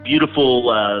Beautiful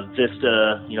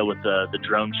vista, with the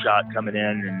drone shot coming in,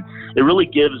 and it really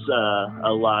gives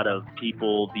a lot of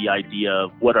people the idea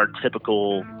of what our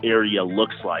typical area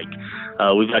looks like.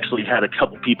 We've actually had a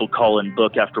couple people call in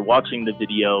book after watching the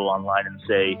video online and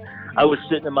say, I was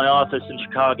sitting in my office in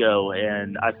Chicago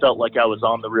and I felt like I was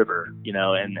on the river,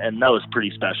 and that was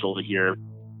pretty special to hear.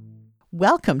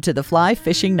 Welcome to the Fly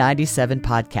Fishing 97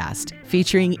 podcast,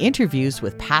 featuring interviews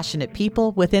with passionate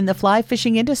people within the fly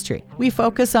fishing industry. We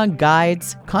focus on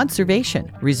guides,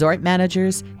 conservation, resort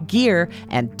managers, gear,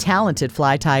 and talented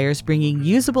fly tyers bringing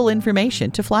usable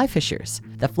information to fly fishers.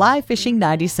 The Fly Fishing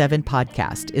 97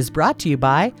 podcast is brought to you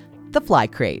by The Fly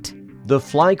Crate.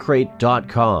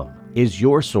 TheFlyCrate.com is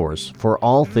your source for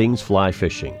all things fly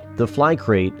fishing. The Fly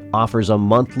Crate offers a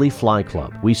monthly fly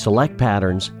club. We select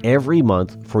patterns every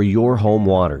month for your home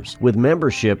waters. With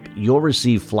membership, you'll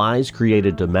receive flies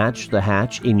created to match the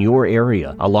hatch in your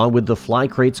area, along with the Fly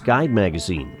Crate's guide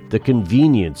magazine. The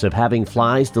convenience of having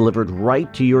flies delivered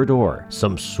right to your door.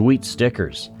 Some sweet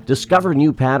stickers. Discover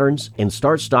new patterns and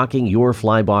start stocking your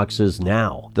fly boxes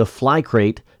now.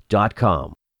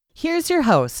 TheFlyCrate.com. Here's your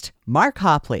host, Mark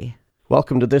Hopley.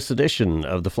 Welcome to this edition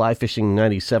of the Fly Fishing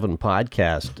 97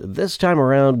 podcast. This time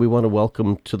around, we want to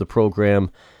welcome to the program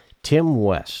Tim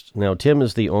West. Now, Tim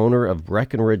is the owner of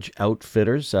Breckenridge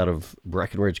Outfitters out of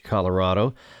Breckenridge,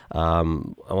 Colorado. I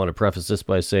want to preface this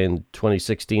by saying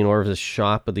 2016 Orvis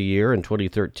Shop of the Year and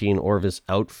 2013 Orvis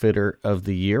Outfitter of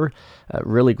the Year.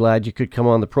 Really glad you could come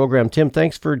on the program. Tim,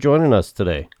 thanks for joining us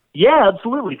today. Yeah,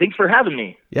 absolutely. Thanks for having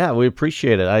me. Yeah, we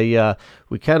appreciate it.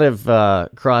 We kind of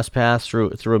crossed paths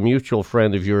through a mutual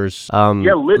friend of yours.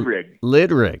 Lidrig.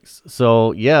 Lidrigs.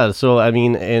 So I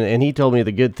mean, and he told me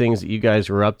the good things that you guys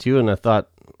were up to, and I thought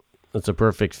that's a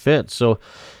perfect fit. So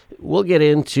we'll get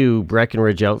into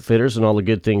Breckenridge Outfitters and all the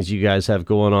good things you guys have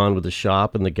going on with the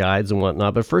shop and the guides and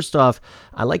whatnot. But first off,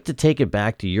 I'd like to take it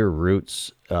back to your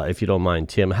roots, if you don't mind,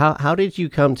 Tim. How did you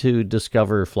come to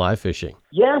discover fly fishing?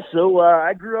 Yeah, so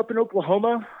I grew up in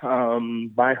Oklahoma.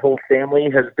 My whole family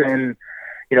has been,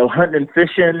 hunting and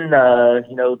fishing,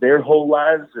 their whole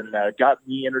lives, and got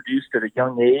me introduced at a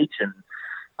young age, and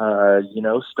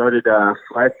started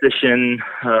fly fishing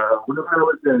whenever I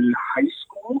was in high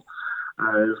school.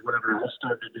 Is whenever I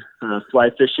started fly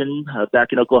fishing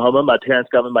back in Oklahoma. My parents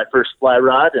got me my first fly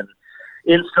rod, and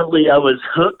instantly I was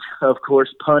hooked. Of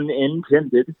course, pun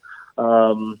intended.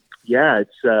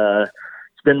 It's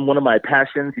been one of my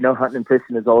passions. Hunting and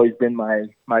fishing has always been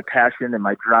my passion and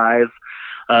my drive.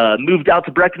 Moved out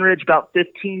to Breckenridge about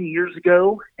 15 years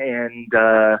ago, and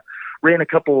ran a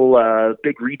couple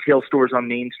big retail stores on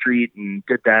Main Street, and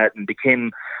did that, and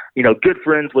became good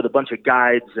friends with a bunch of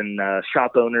guides and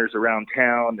shop owners around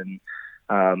town. And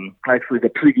actually the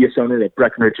previous owner at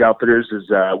Breckenridge Outfitters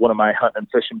is one of my hunting and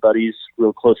fishing buddies,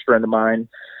 real close friend of mine.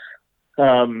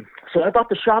 So I bought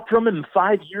the shop from him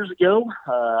 5 years ago.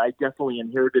 I definitely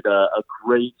inherited a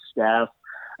great staff,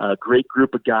 a great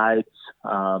group of guides.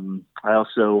 I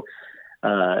also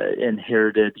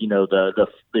inherited,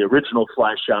 the original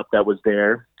fly shop that was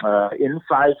there. In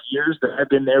 5 years that I've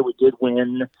been there, we did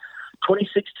win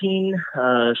 2016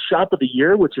 Shop of the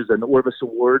Year, which is an Orvis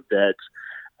award that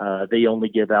they only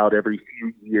give out every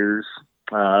few years.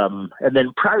 And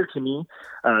then prior to me,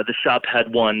 the shop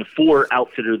had won 4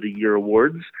 Outfitter of the Year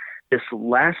awards. This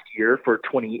last year, for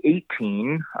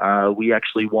 2018, we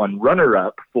actually won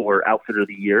runner-up for Outfitter of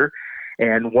the Year.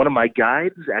 And one of my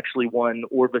guides actually won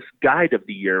Orvis Guide of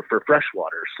the Year for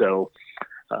freshwater. So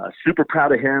super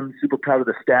proud of him, super proud of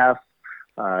the staff.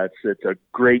 It's a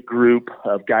great group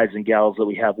of guys and gals that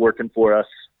we have working for us.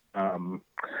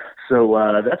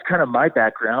 So that's kind of my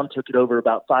background. Took it over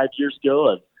about 5 years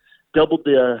ago. I've doubled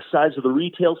the size of the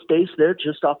retail space there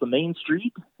just off of Main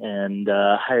Street, and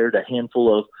hired a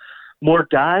handful of more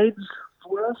guides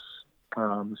for us.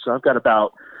 So I've got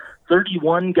about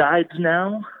 31 guides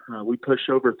now. We push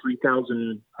over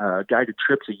 3,000 guided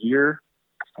trips a year.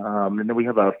 And then we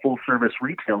have a full-service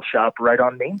retail shop right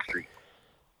on Main Street.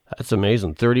 That's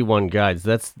amazing. 31 guides.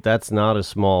 That's not a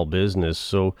small business.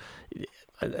 So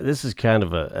this is kind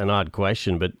of an odd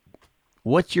question, but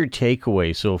what's your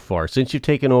takeaway so far since you've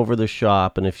taken over the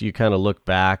shop? And if you kind of look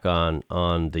back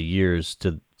on the years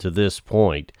to this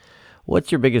point,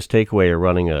 what's your biggest takeaway of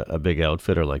running a big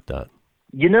outfitter like that?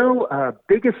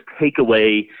 Biggest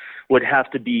takeaway would have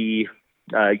to be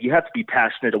you have to be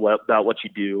passionate about what you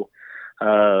do.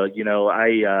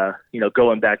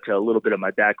 Going back to a little bit of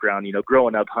my background,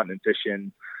 growing up hunting and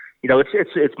fishing,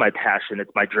 it's my passion,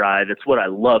 it's my drive, it's what I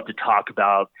love to talk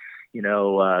about.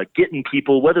 Getting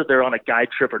people, whether they're on a guide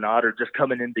trip or not, or just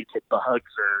coming in to get bugs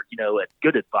or,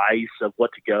 good advice of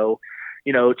what to go,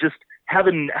 just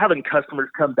having customers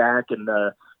come back and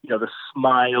the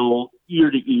smile ear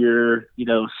to ear,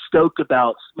 stoked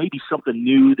about maybe something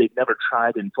new they've never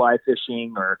tried in fly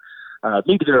fishing, or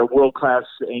maybe they're a world-class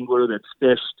angler that's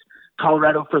fished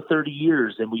Colorado for 30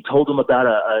 years and we told them about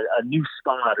a new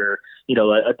spot, or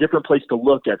a different place to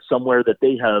look at somewhere that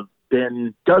they have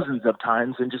been dozens of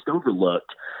times and just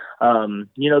overlooked.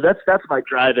 That's my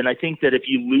drive. And I think that if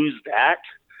you lose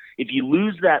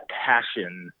that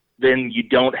passion, then you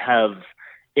don't have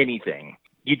anything.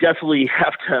 You definitely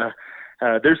have to,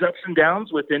 there's ups and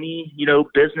downs with any,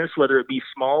 business, whether it be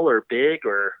small or big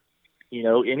or,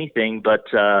 anything. But,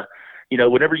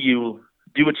 whenever you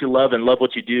do what you love and love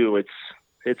what you do, it's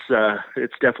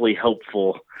definitely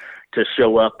helpful to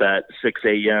show up at 6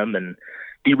 a.m. and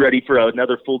be ready for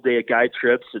another full day of guide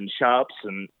trips and shops.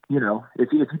 And,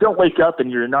 if you don't wake up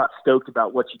and you're not stoked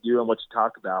about what you do and what you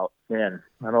talk about, man,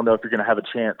 I don't know if you're going to have a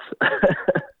chance.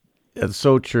 That's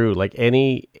so true. Like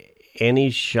any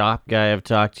shop guy I've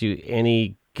talked to,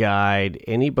 any guide,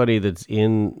 anybody that's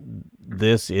in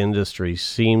this industry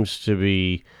seems to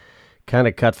be kind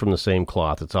of cut from the same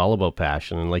cloth. It's all about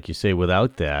passion. And like you say,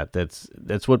 without that, that's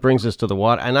what brings us to the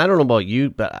water. And I don't know about you,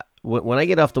 but when I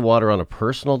get off the water on a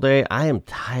personal day, I am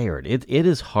tired. It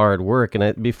is hard work.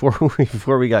 And before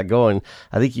we got going,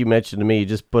 I think you mentioned to me, you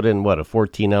just put in, a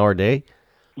 14-hour day?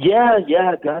 Yeah.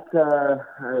 I got to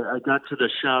the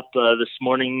shop this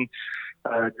morning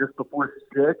just before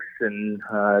 6, and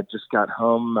just got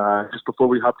home just before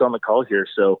we hopped on the call here.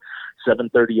 So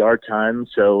 7:30 our time,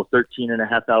 so 13 and a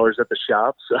half hours at the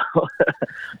shop, so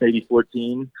maybe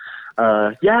 14.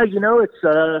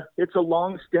 It's a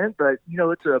long stint, but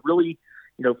it's a really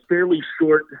fairly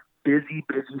short, busy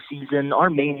season. Our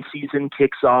main season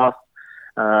kicks off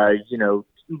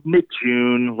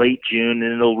mid-June, late June,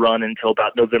 and it'll run until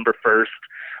about November 1st.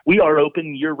 We are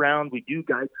open year-round. We do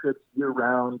guide trips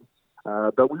year-round,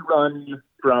 but we run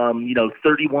from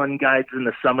 31 guides in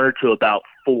the summer to about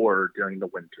 4 during the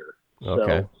winter.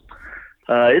 Okay.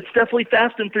 So it's definitely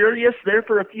fast and furious there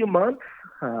for a few months,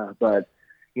 but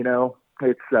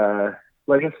it's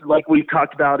like we've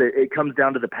talked about. It comes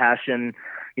down to the passion.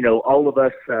 All of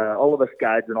us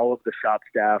guides and all of the shop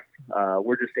staff,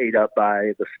 we're just ate up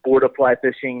by the sport of fly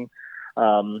fishing.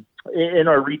 In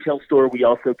our retail store, we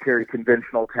also carry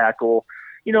conventional tackle.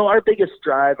 Our biggest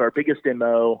drive, our biggest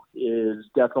MO is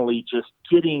definitely just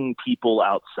getting people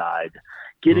outside,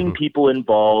 getting people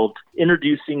involved,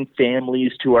 introducing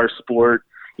families to our sport.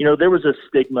 There was a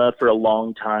stigma for a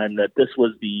long time that this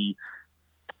was the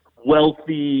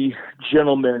wealthy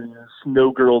gentlemen's, no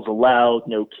girls allowed,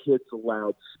 no kids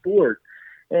allowed sport.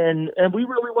 And we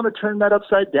really want to turn that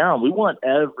upside down. We want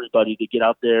everybody to get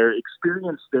out there,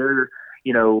 experience their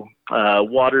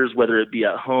waters, whether it be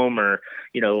at home or,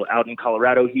 out in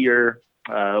Colorado here.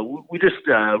 We just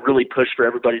really push for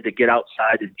everybody to get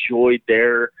outside, enjoy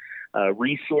their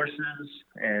resources.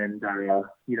 And,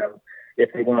 if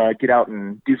they want to get out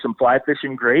and do some fly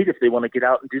fishing, great. If they want to get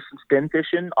out and do some spin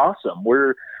fishing, awesome.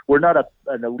 We're not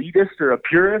an elitist or a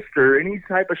purist or any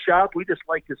type of shop. We just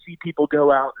like to see people go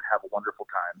out and have a wonderful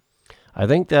time. I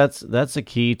think that's a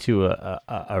key to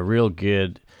a real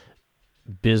good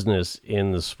business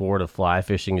in the sport of fly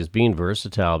fishing, is being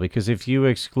versatile, because if you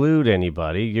exclude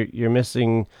anybody, you're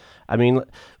missing. I mean,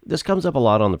 this comes up a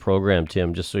lot on the program,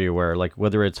 Tim, just so you're aware, like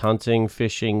whether it's hunting,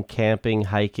 fishing, camping,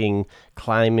 hiking,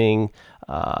 climbing,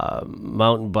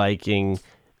 mountain biking,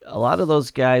 a lot of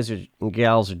those guys and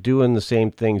gals are doing the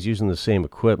same things, using the same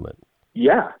equipment.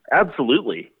 Yeah,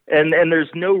 absolutely. And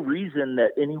there's no reason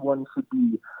that anyone should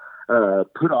be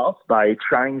put off by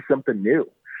trying something new.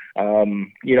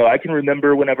 I can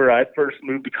remember whenever I first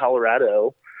moved to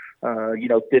Colorado,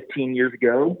 15 years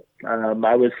ago,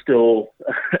 I was still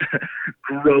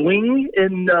growing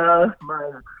in my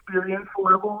experience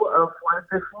level of fly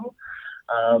fishing.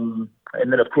 And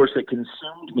then, of course, it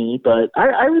consumed me. But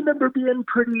I remember being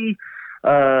pretty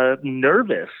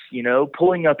nervous,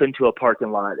 pulling up into a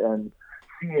parking lot and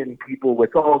seeing people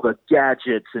with all the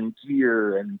gadgets and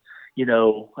gear and,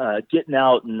 getting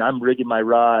out, and I'm rigging my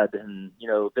rod, and,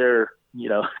 they're,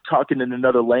 talking in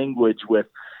another language with,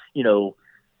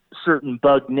 certain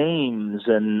bug names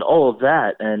and all of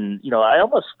that. And, I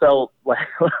almost felt like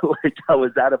I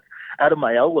was out of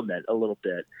my element a little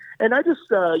bit. And I just,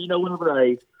 whenever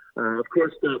I, of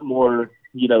course, got more,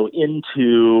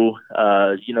 into,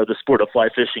 the sport of fly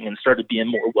fishing and started being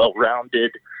more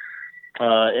well-rounded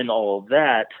and all of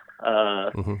that,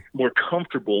 more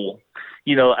comfortable,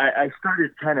 I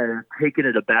started kind of taking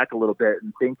it aback a little bit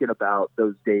and thinking about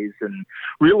those days and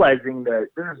realizing that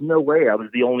there's no way I was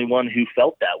the only one who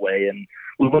felt that way. And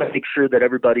we want to make sure that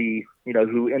everybody,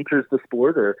 who enters the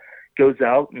sport or goes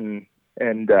out and,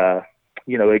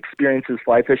 experiences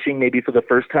fly fishing maybe for the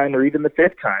first time or even the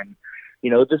fifth time.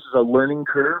 This is a learning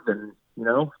curve, and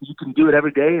you can do it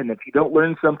every day. And if you don't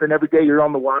learn something every day you're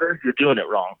on the water, you're doing it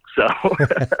wrong. So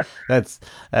that's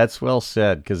well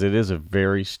said, because it is a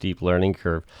very steep learning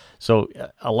curve. So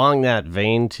along that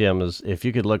vein, Tim, is if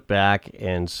you could look back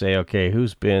and say, okay,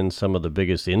 who's been some of the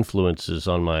biggest influences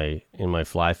in my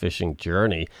fly fishing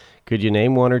journey? Could you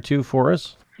name one or two for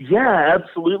us? Yeah,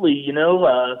 absolutely.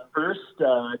 First,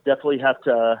 definitely have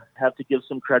to give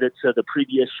some credit to the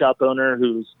previous shop owner,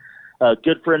 who's a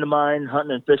good friend of mine,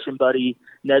 hunting and fishing buddy,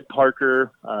 Ned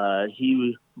Parker.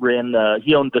 He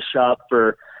owned the shop for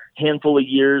a handful of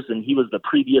years, and he was the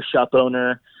previous shop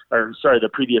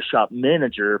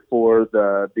manager for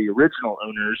the original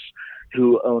owners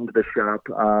who owned the shop.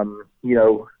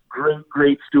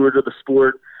 Great steward of the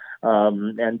sport,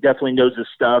 and definitely knows his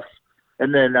stuff.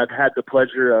 And then I've had the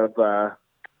pleasure of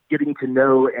getting to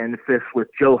know and fish with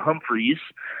Joe Humphreys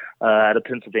out of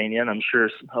Pennsylvania, and I'm sure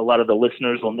a lot of the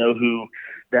listeners will know who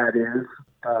that is.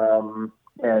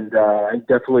 I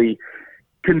definitely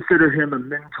consider him a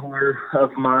mentor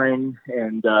of mine,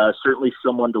 and certainly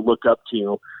someone to look up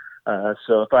to.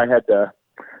 So if I had to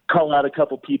call out a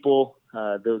couple people,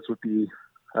 those would be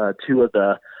two of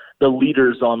the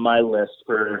leaders on my list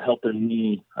for helping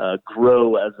me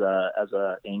grow as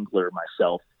a angler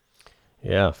myself.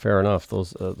 Yeah, fair enough.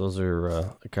 Those are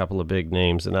a couple of big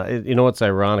names, and you know what's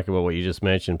ironic about what you just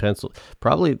mentioned?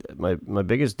 Probably my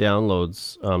biggest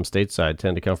downloads stateside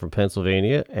tend to come from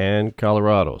Pennsylvania and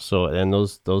Colorado. So, and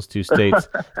those two states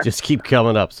just keep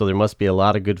coming up. So there must be a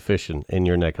lot of good fishing in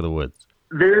your neck of the woods.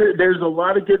 There's a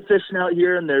lot of good fishing out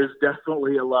here, and there's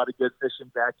definitely a lot of good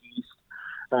fishing back east.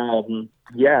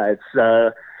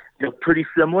 It's pretty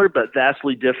similar, but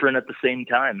vastly different at the same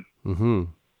time. Mm-hmm.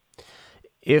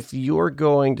 If you're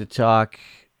going to talk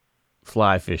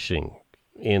fly fishing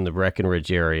in the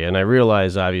Breckenridge area, and I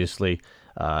realize obviously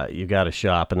you got a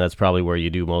shop, and that's probably where you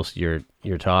do most of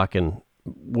your talking.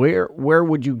 Where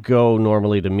would you go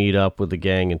normally to meet up with the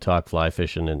gang and talk fly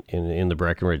fishing in the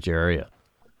Breckenridge area?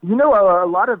 A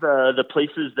lot of the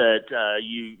places that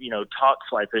you talk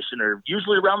fly fishing are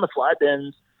usually around the fly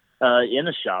bins in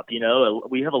a shop.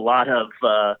 We have a lot of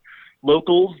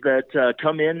locals that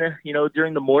come in,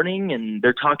 during the morning, and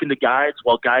they're talking to guides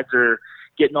while guides are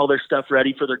getting all their stuff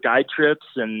ready for their guide trips.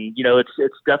 And,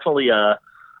 it's definitely a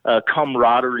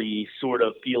camaraderie sort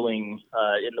of feeling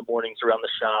in the mornings around the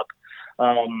shop.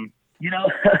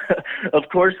 Of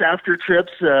course, after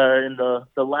trips in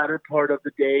the latter part of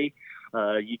the day,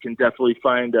 you can definitely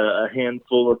find a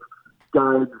handful of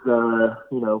guides,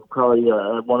 probably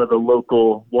one of the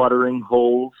local watering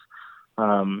holes.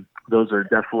 Those are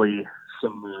definitely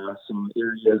some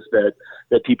areas that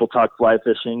people talk fly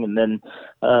fishing. And then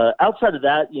outside of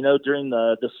that, during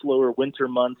the slower winter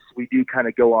months, we do kind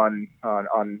of go on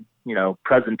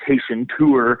presentation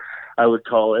tour, I would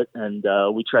call it. And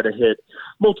we try to hit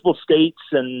multiple states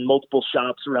and multiple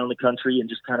shops around the country and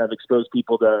just kind of expose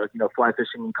people to, fly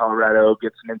fishing in Colorado,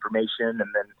 get some information,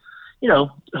 and then,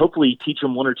 hopefully teach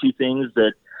them one or two things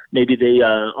that maybe they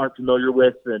aren't familiar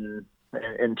with, and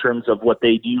in terms of what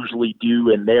they usually do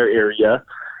in their area.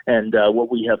 And what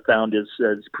we have found is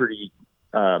pretty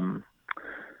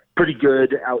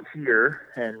good out here,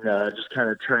 and just kind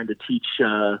of trying to teach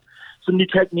some new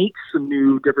techniques, some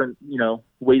new different,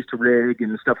 ways to rig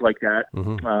and stuff like that.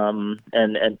 Mm-hmm.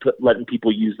 And letting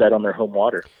people use that on their home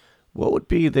water. What would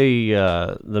be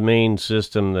the main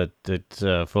system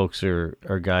that folks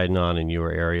are guiding on in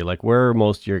your area? Like, where are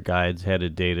most of your guides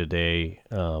headed day to day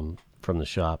from the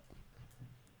shop?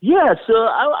 Yeah, so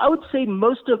I would say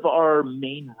most of our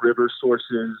main river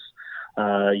sources,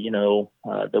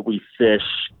 that we fish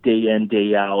day in,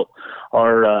 day out,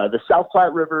 are the South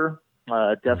Platte River,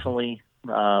 definitely,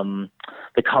 the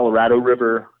Colorado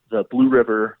River, the Blue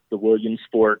River, the Williams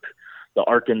Fork, the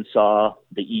Arkansas,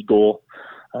 the Eagle.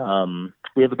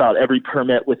 We have about every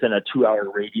permit within a 2-hour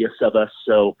radius of us.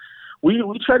 So we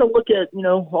try to look at,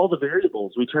 all the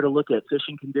variables. We try to look at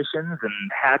fishing conditions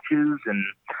and hatches and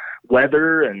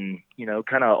weather and,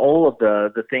 kind of all of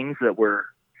the things that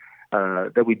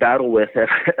that we battle with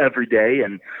every day,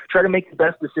 and try to make the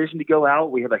best decision to go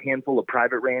out. We have a handful of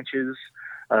private ranches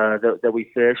that we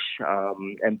fish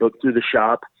and book through the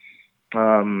shop.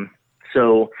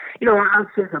 So, I'd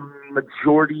say the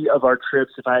majority of our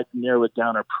trips, if I had to narrow it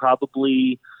down, are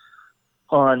probably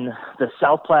on the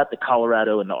South Platte, the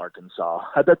Colorado, and the Arkansas.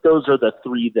 I bet those are the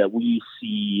three that we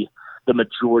see the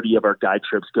majority of our guide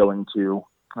trips going to.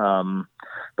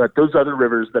 But those other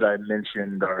rivers that I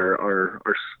mentioned are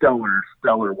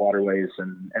stellar waterways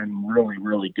and really,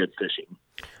 really good fishing.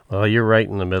 Well, you're right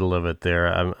in the middle of it there.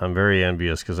 I'm very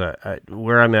envious because I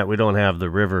where I'm at, we don't have the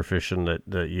river fishing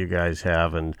that you guys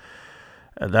have, and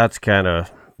that's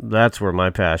where my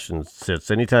passion sits.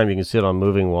 Anytime you can sit on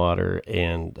moving water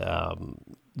and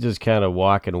just kind of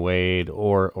walk and wade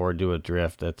or do a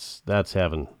drift, that's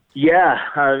heaven. Yeah,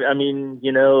 I mean,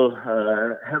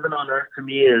 heaven on earth to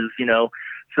me is,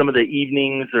 some of the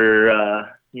evenings or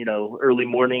early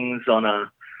mornings on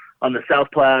the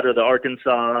South Platte or the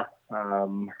Arkansas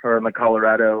or in the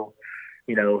Colorado,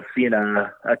 seeing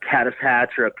a caddis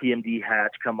hatch or a PMD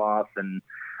hatch come off and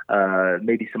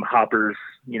maybe some hoppers,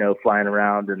 flying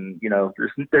around, and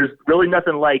there's really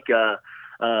nothing like a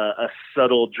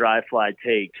subtle dry fly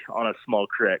take on a small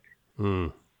creek.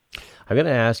 I'm going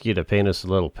to ask you to paint us a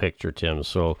little picture, Tim.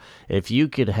 So if you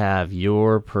could have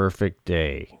your perfect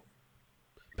day,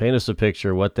 paint us a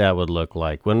picture what that would look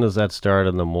like. When does that start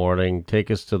in the morning? Take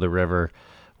us to the river.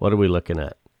 What are we looking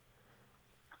at?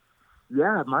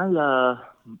 Yeah,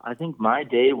 I think my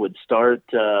day would start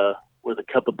with a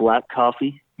cup of black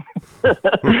coffee.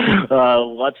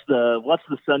 Watch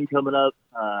the sun coming up.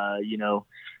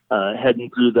 Heading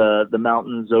through the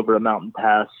mountains over a mountain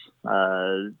pass,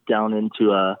 down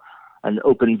into an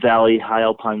open valley, high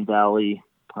alpine valley,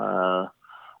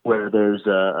 where there's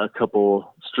a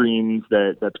couple streams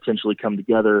that potentially come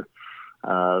together,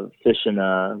 fishing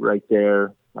right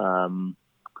there.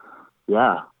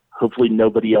 Hopefully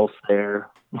nobody else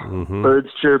there. Mm-hmm. Birds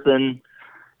chirping,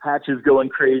 hatches going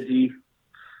crazy,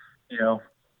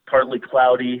 partly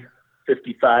cloudy,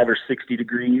 55 or 60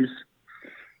 degrees,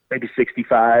 maybe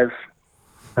 65,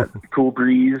 cool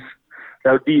breeze.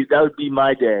 That would be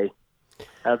my day.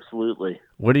 Absolutely.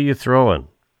 What are you throwing?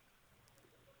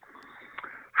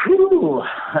 Whew.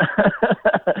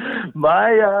 I've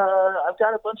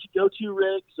got a bunch of go-to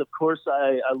rigs. Of course,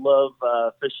 I love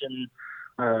fishing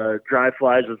dry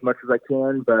flies as much as I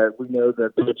can, but we know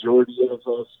that the majority of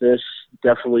those fish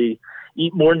definitely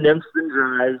eat more nymphs than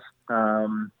dries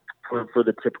for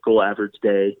the typical average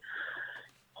day.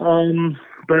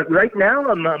 But right now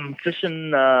I'm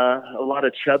fishing a lot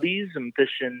of chubbies. I'm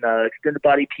fishing extended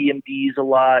body PMDs a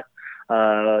lot,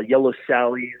 yellow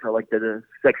sallies. I like the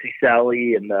sexy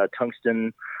Sally and the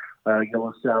tungsten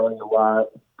yellow Sally a lot.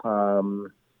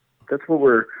 That's what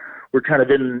we're kind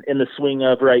of in the swing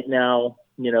of right now.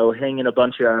 Hanging a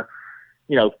bunch of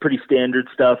pretty standard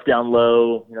stuff down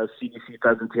low. CDC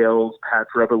pheasant tails,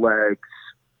 Pat's rubber legs,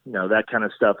 that kind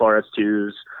of stuff.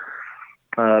 RS2s.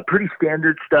 Pretty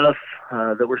standard stuff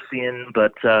that we're seeing,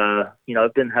 but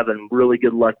I've been having really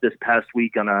good luck this past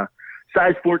week on a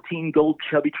size 14 gold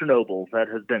chubby Chernobyl. That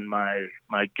has been my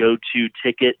go-to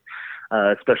ticket,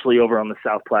 especially over on the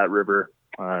South Platte River.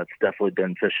 It's definitely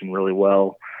been fishing really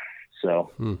well, so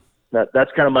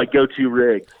that's kind of my go-to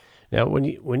rig. Now, when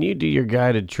you do your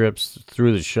guided trips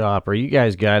through the shop, are you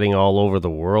guys guiding all over the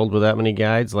world with that many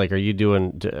guides? Like, are you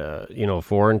doing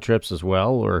foreign trips as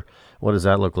well, or what does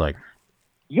that look like?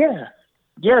 Yeah.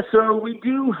 So we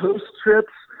do host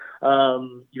trips.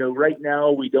 Right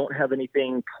now we don't have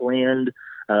anything planned.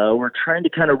 We're trying to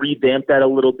kind of revamp that a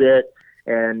little bit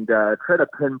and try to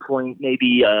pinpoint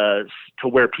maybe to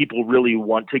where people really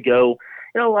want to go.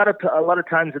 A lot of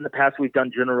times in the past we've done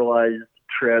generalized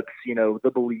trips.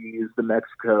 The Belize, the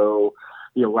Mexico,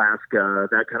 the Alaska,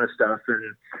 that kind of stuff.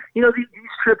 And these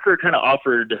trips are kind of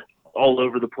offered all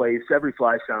over the place. Every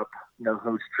fly shop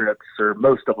hosts trips, or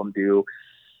most of them do.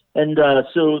 And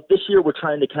so this year we're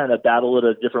trying to kind of battle it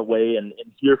a different way and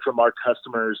hear from our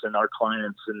customers and our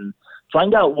clients and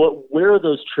find out where are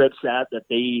those trips at that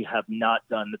they have not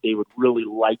done that they would really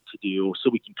like to do, so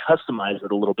we can customize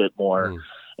it a little bit more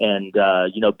and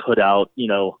put out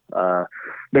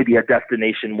maybe a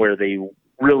destination where they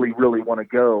really, really want to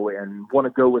go and want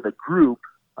to go with a group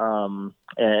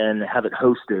and have it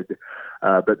hosted,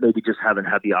 but maybe just haven't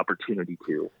had the opportunity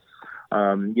to.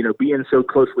 Being so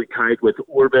closely tied with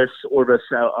Orvis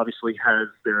obviously has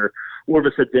their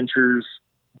Orvis Adventures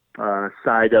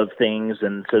side of things,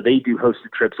 and so they do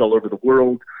hosted trips all over the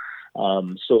world.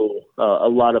 So a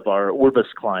lot of our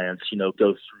Orvis clients,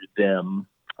 go through them.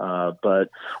 But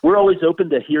we're always open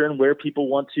to hearing where people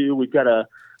want to. We've got a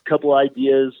couple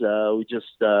ideas. We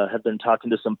just have been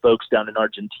talking to some folks down in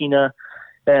Argentina.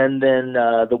 And then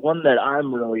the one that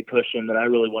I'm really pushing that I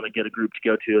really want to get a group to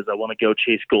go to is I want to go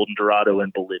chase golden dorado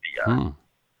in Bolivia.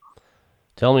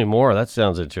 Tell me more. That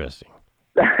sounds interesting.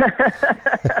 Fishing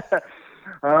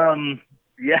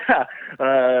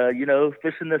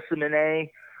the Semene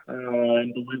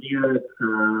in Bolivia, it's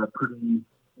pretty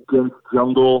dense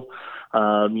jungle.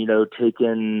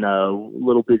 taking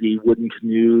little bitty wooden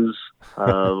canoes,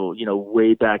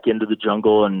 way back into the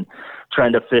jungle and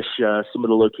trying to fish some of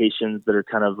the locations that are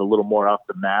kind of a little more off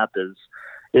the map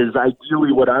is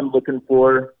ideally what I'm looking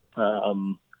for.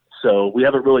 So we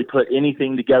haven't really put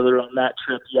anything together on that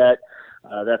trip yet.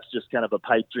 That's just kind of a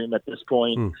pipe dream at this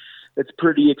point. It's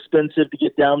pretty expensive to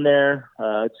get down there.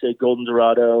 I'd say Golden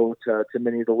Dorado to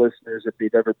many of the listeners, if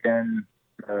they've ever been,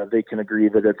 they can agree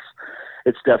that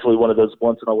it's definitely one of those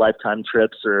once in a lifetime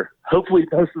trips, or hopefully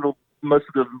most of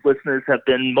the listeners have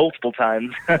been multiple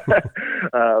times.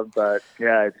 But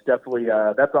yeah, it's definitely,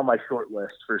 that's on my short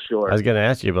list for sure. I was going to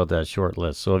ask you about that short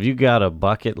list. So have you got a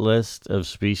bucket list of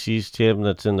species, Tim,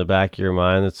 that's in the back of your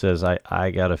mind that says,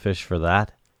 I got to fish for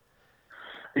that?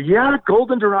 Yeah,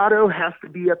 Golden Dorado has to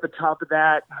be at the top of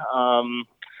that. I've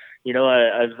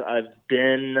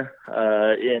been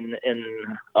in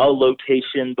a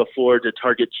location before to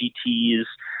target GTs.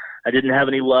 I didn't have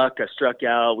any luck. I struck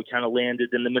out. We kind of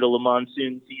landed in the middle of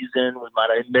monsoon season. We might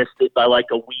have missed it by like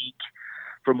a week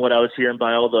from what I was hearing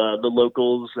by all the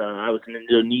locals. I was in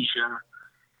Indonesia,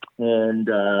 and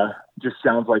just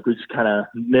sounds like we just kind of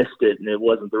missed it, and it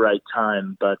wasn't the right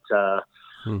time. But I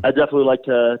definitely like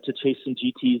to chase some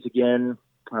GTs again.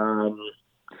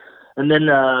 And then,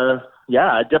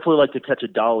 I'd definitely like to catch a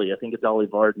dolly. I think a Dolly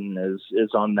Varden is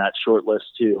on that short list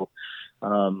too.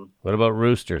 What about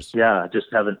roosters? Yeah, just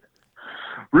haven't.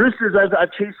 Roosters,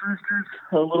 I've chased roosters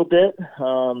a little bit.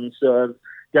 So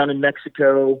down in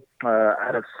Mexico,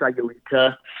 out of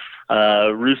Sayulita,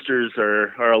 roosters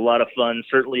are a lot of fun.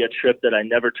 Certainly a trip that I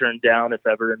never turned down if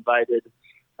ever invited.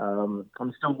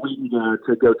 I'm still waiting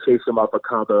to go chase them off of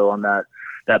Cabo on that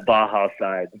Baja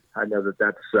side. I know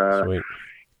that's Sweet.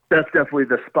 That's definitely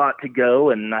the spot to go,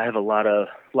 and I have a lot of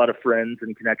friends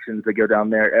and connections that go down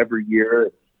there every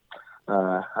year.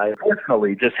 I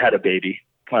unfortunately just had a baby,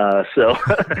 so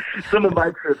some of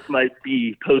my trips might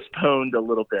be postponed a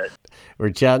little bit. We're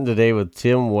chatting today with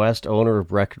Tim West, owner of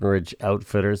Breckenridge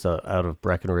Outfitters out of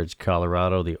Breckenridge,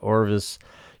 Colorado, the Orvis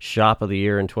Shop of the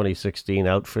Year in 2016,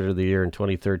 Outfitter of the Year in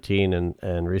 2013,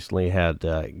 and recently had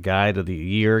Guide of the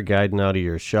Year, guiding out of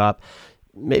your shop.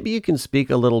 Maybe you can speak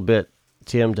a little bit,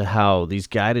 Tim, to how these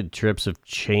guided trips have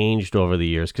changed over the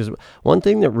years. Because one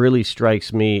thing that really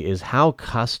strikes me is how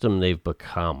custom they've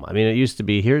become. I mean, it used to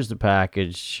be, here's the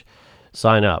package,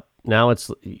 sign up. Now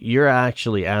you're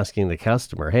actually asking the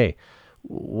customer, hey,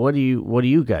 what do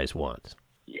you guys want?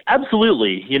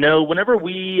 Absolutely. Whenever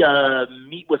we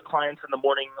meet with clients in the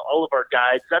morning, all of our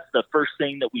guides, that's the first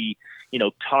thing that we,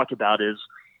 talk about is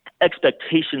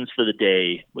expectations for the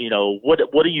day.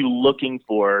 What are you looking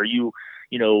for? Are you,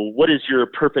 what is your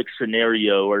perfect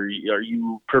scenario? Are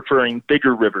you preferring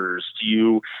bigger rivers? Do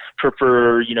you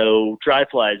prefer, dry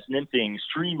flies, nymphing,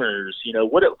 streamers?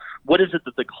 What is it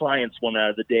that the clients want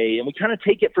out of the day? And we kind of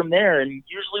take it from there. And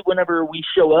usually whenever we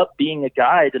show up being a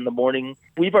guide in the morning,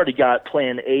 we've already got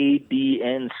plan A, B,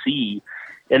 and C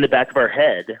in the back of our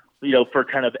head, for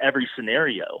kind of every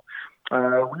scenario.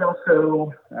 We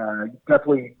also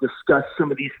definitely discuss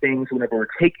some of these things whenever we're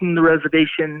taking the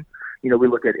reservation. We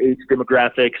look at age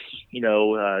demographics,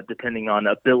 depending on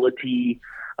ability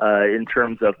in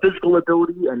terms of physical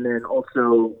ability, and then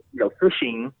also,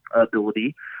 fishing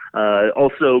ability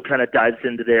also kind of dives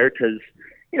into there because,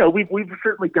 we've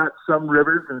certainly got some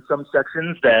rivers and some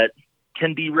sections that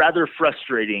can be rather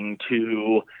frustrating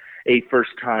to a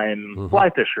first-time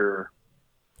fly fisher.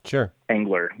 Sure.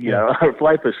 Angler, or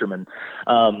fly fisherman.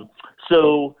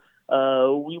 So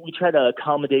we try to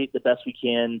accommodate the best we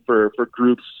can for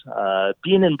groups.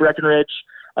 Being in Breckenridge,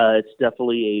 it's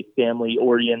definitely a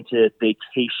family-oriented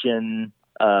vacation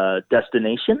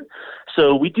destination.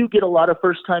 So we do get a lot of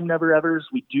first-time never-evers.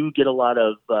 We do get a lot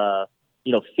of,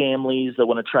 families that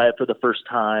want to try it for the first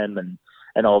time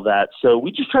and all that. So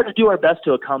we just try to do our best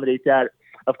to accommodate that.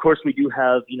 Of course, we do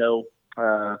have,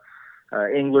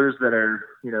 anglers that are,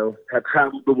 have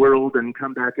traveled the world and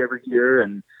come back every year.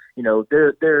 And,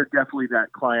 they're definitely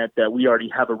that client that we already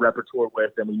have a repertoire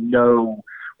with and we know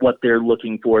what they're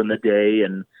looking for in the day.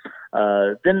 And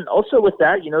then also with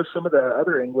that, some of the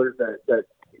other anglers that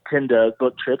tend to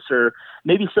book trips are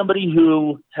maybe somebody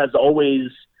who has always,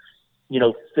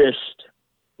 fished,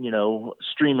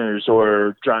 streamers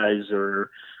or dries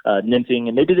or nymphing,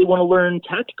 and maybe they want to learn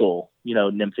tactical,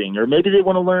 nymphing, or maybe they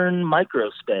want to learn micro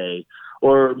spay,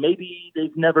 or maybe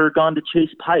they've never gone to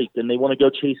chase pike and they want to go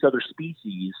chase other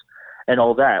species and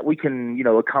all that. We can,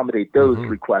 accommodate those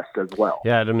requests as well.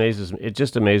 Yeah, it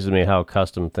just amazes me how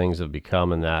custom things have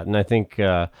become in that. And I think,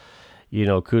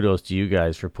 kudos to you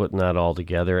guys for putting that all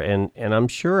together. And I'm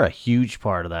sure a huge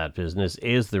part of that business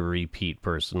is the repeat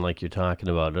person, like you're talking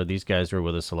about. These guys were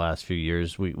with us the last few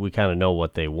years. We kind of know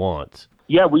what they want.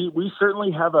 Yeah, we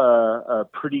certainly have a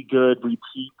pretty good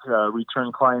repeat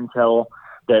return clientele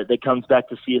that comes back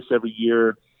to see us every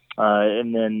year.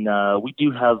 And then we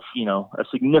do have, a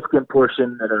significant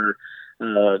portion that are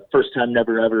first-time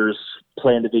never-evers,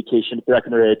 planned a vacation to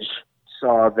Breckenridge,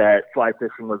 saw that fly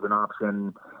fishing was an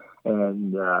option,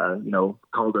 and,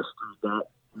 called us through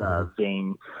that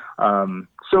vein.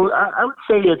 So I would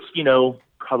say it's,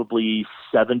 probably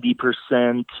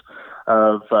 70%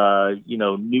 of,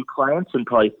 new clients and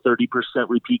probably 30%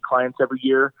 repeat clients every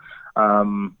year.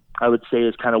 I would say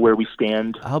is kind of where we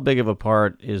stand. How big of a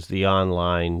part is the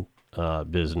online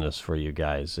business for you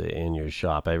guys in your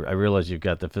shop? I realize you've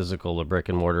got the brick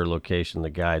and mortar location,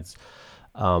 the guides,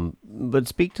 but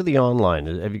speak to the online.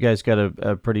 Have you guys got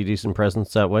a pretty decent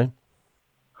presence that way?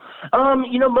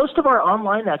 Most of our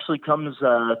online actually comes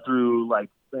through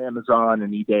like Amazon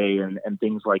and eBay and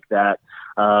things like that.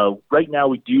 Right now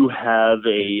we do have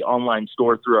a online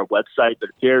store through our website, but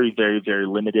very, very, very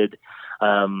limited.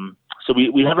 So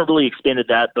we haven't really expanded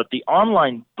that, but the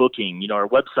online booking, our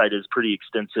website is pretty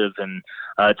extensive, and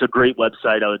it's a great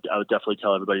website. I would definitely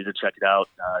tell everybody to check it out,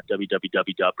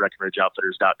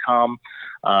 www.breckenridgeoutfitters.com.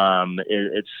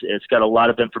 It's got a lot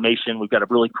of information. We've got a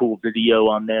really cool video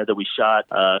on there that we shot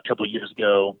a couple of years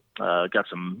ago. Got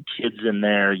some kids in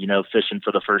there, fishing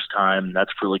for the first time.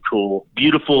 That's really cool.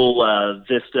 Beautiful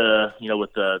vista,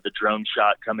 with the drone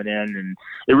shot coming in, and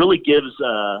it really gives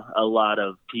a lot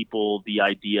of people the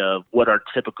idea of what our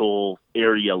typical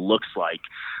area looks like.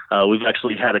 We've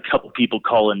actually had a couple people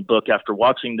call and book after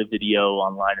watching the video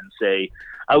online and say,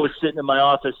 I was sitting in my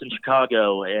office in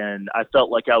Chicago and I felt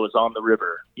like I was on the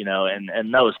river,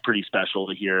 and that was pretty special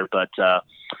to hear. But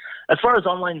as far as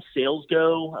online sales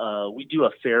go, we do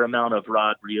a fair amount of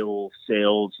rod, reel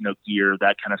sales, gear,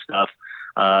 that kind of stuff.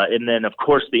 And then, of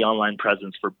course, the online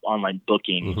presence for online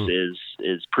bookings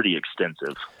is pretty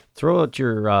extensive. Throw out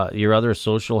your other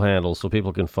social handles so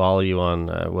people can follow you on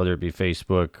whether it be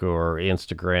Facebook or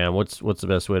Instagram. What's the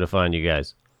best way to find you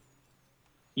guys?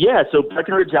 Yeah, so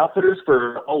Breckenridge Outfitters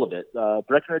for all of it.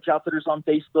 Breckenridge Outfitters on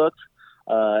Facebook,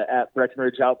 at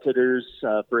Breckenridge Outfitters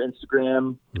for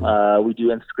Instagram. We do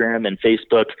Instagram and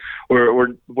Facebook.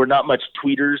 We're not much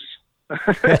tweeters.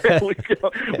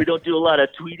 we don't do a lot of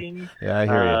tweeting. Yeah, I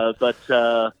hear you. But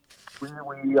we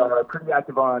are pretty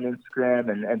active on Instagram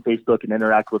and Facebook and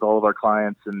interact with all of our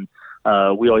clients. And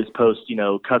we always post,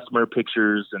 customer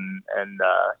pictures and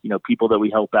people that we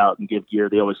help out and give gear.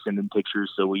 They always send in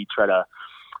pictures, so we try to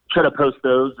post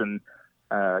those. And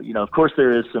of course,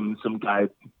 there is some guide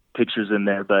pictures in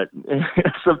there, but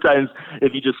sometimes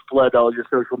if you just flood all your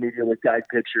social media with guide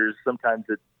pictures, sometimes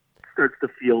it starts to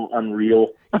feel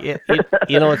unreal. Yeah,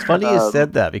 it's funny you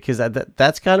said that, because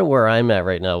that's kind of where I'm at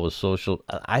right now with social.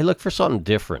 I look for something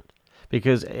different,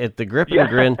 because at the Grip and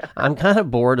Grin, I'm kind of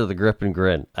bored of the Grip and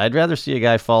Grin. I'd rather see a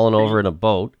guy falling over in a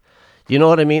boat. You know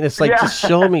what I mean? It's like, just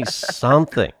show me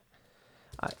something.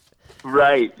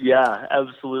 Right. Yeah,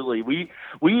 absolutely. We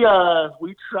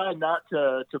try not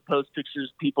to post pictures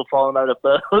of people falling out of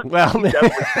boats. Well, we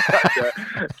definitely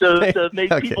try to make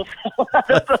people fall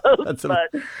out of boats. But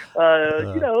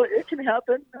it can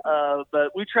happen.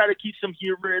 But we try to keep some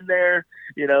humor in there.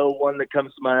 One that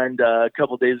comes to mind a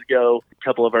couple days ago, a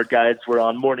couple of our guides were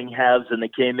on morning halves, and they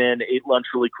came in, ate lunch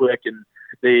really quick, and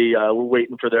they were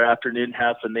waiting for their afternoon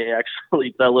half, and they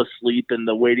actually fell asleep in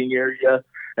the waiting area.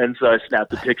 And so I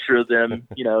snapped a picture of them.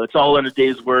 It's all in a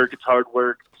day's work. It's hard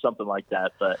work, something like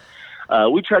that. But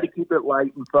we try to keep it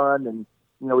light and fun. And,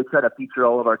 we try to feature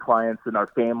all of our clients and our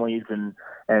families and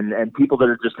people that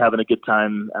are just having a good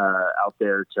time out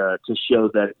there to show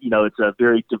that, it's a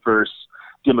very diverse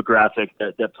demographic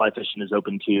that fly fishing is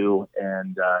open to,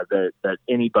 and that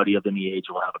anybody of any age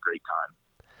will have a great time.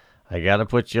 I got to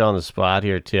put you on the spot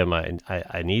here, Tim.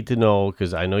 I need to know,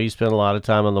 because I know you spend a lot of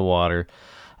time on the water.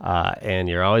 And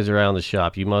you're always around the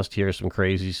shop. You must hear some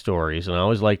crazy stories. And I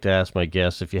always like to ask my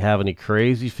guests if you have any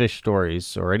crazy fish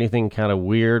stories or anything kind of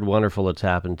weird, wonderful that's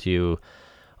happened to you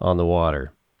on the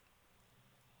water.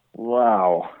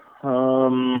 Wow.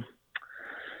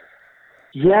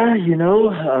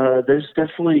 There's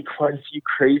definitely quite a few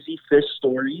crazy fish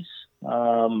stories.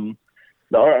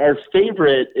 Our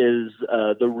favorite is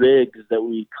the rigs that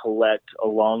we collect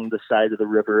along the side of the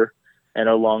river and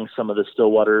along some of the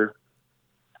stillwater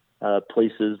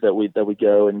places that we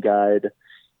go and guide.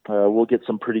 We'll get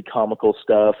some pretty comical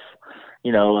stuff,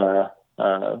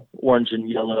 orange and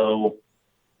yellow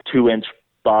 2-inch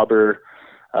bobber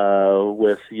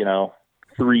with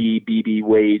 3 BB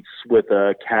weights with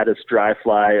a caddis dry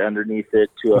fly underneath it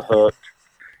to a hook.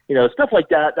 Stuff like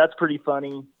that. That's pretty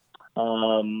funny.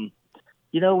 We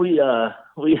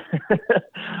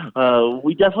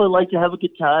we definitely like to have a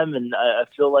good time, and I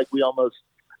feel like we almost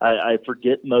I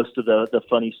forget most of the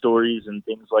funny stories and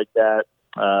things like that.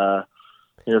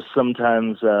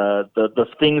 Sometimes the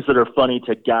things that are funny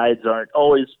to guides aren't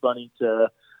always funny to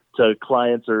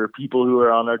clients or people who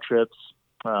are on our trips.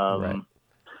 Right.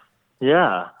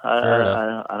 Yeah,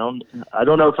 I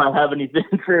don't know if I have anything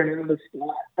for him to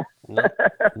spot.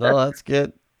 No, that's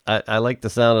good. I like the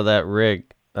sound of that rig.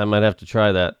 I might have to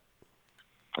try that.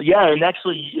 Yeah, and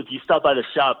actually, if you stop by the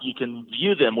shop, you can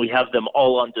view them. We have them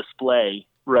all on display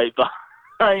right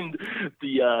behind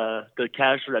the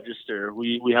cash register.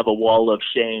 We have a wall of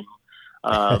shame.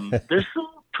 There's some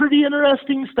pretty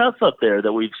interesting stuff up there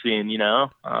that we've seen.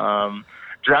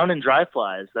 Drown and dry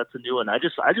flies. That's a new one. I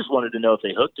just wanted to know if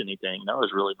they hooked anything. That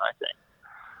was really my thing.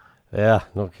 Yeah,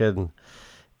 no kidding.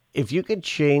 If you could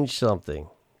change something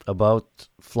about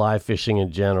fly fishing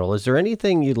in general, is there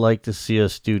anything you'd like to see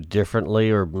us do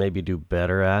differently or maybe do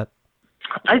better at?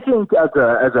 I think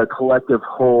as a collective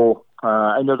whole,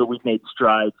 I know that we've made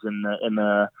strides in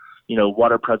the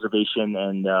water preservation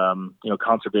and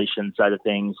conservation side of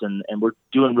things, and we're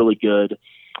doing really good.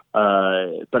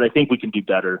 But I think we can do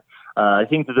better. I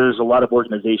think that there's a lot of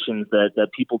organizations that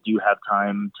people do have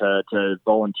time to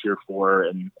volunteer for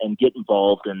and get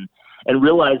involved and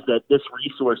realize that this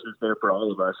resource is there for all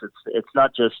of us. It's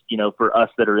not just, for us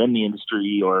that are in the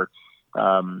industry or,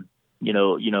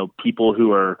 people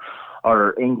who are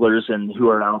anglers and who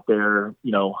are out there,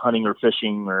 hunting or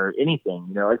fishing or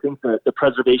anything. I think that the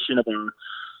preservation of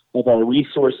our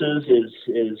resources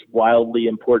is wildly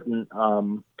important.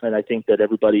 And I think that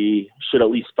everybody should at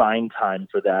least find time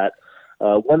for that.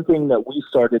 One thing that we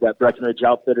started at Breckenridge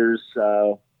Outfitters,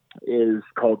 is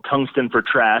called Tungsten for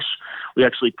Trash. We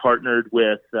actually partnered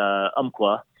with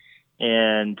Umpqua,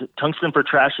 and Tungsten for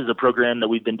Trash is a program that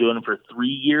we've been doing for 3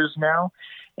 years now.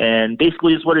 And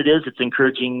basically is what it is. It's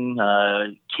encouraging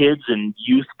kids and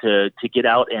youth to get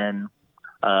out and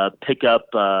pick up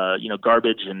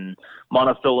garbage and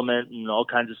monofilament and all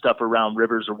kinds of stuff around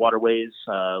rivers or waterways,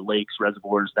 lakes,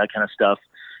 reservoirs, that kind of stuff.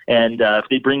 And if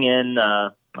they bring in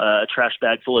a trash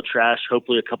bag full of trash,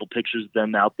 hopefully a couple pictures of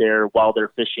them out there while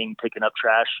they're fishing, picking up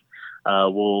trash,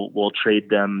 we'll trade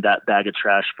them that bag of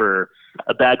trash for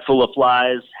a bag full of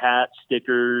flies, hats,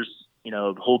 stickers,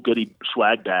 whole goodie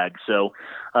swag bag. So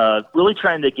really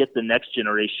trying to get the next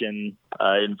generation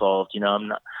involved.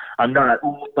 I'm not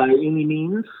old by any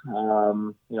means.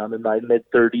 I'm in my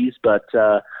mid-30s, but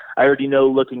I already know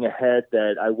looking ahead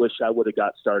that I wish I would have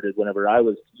got started whenever I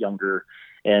was younger.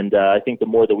 And I think the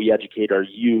more that we educate our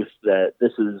youth that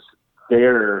this is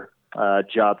their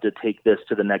job to take this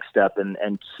to the next step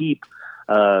and keep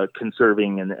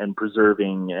conserving and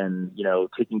preserving and,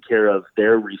 taking care of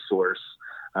their resource,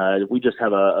 we just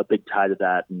have a big tie to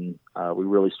that. And we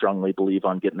really strongly believe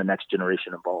on getting the next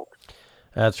generation involved.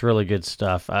 That's really good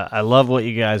stuff. I love what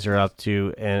you guys are up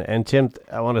to. And Tim,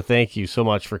 I want to thank you so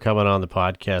much for coming on the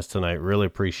podcast tonight. Really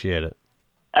appreciate it.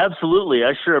 Absolutely.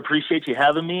 I sure appreciate you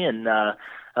having me, and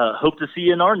hope to see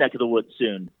you in our neck of the woods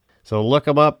soon. So look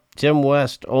him up, Tim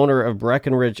West, owner of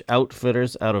Breckenridge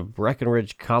Outfitters out of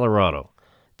Breckenridge, Colorado.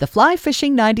 The Fly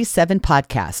Fishing 97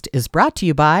 podcast is brought to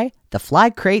you by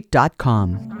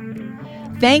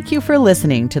theflycrate.com. Thank you for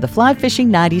listening to the Fly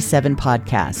Fishing 97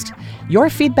 podcast. Your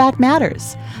feedback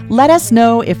matters. Let us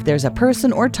know if there's a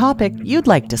person or topic you'd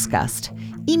like discussed.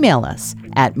 Email us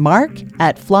at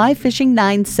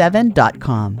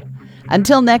mark@flyfishing97.com.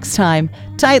 Until next time,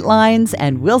 tight lines,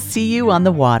 and we'll see you on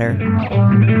the water.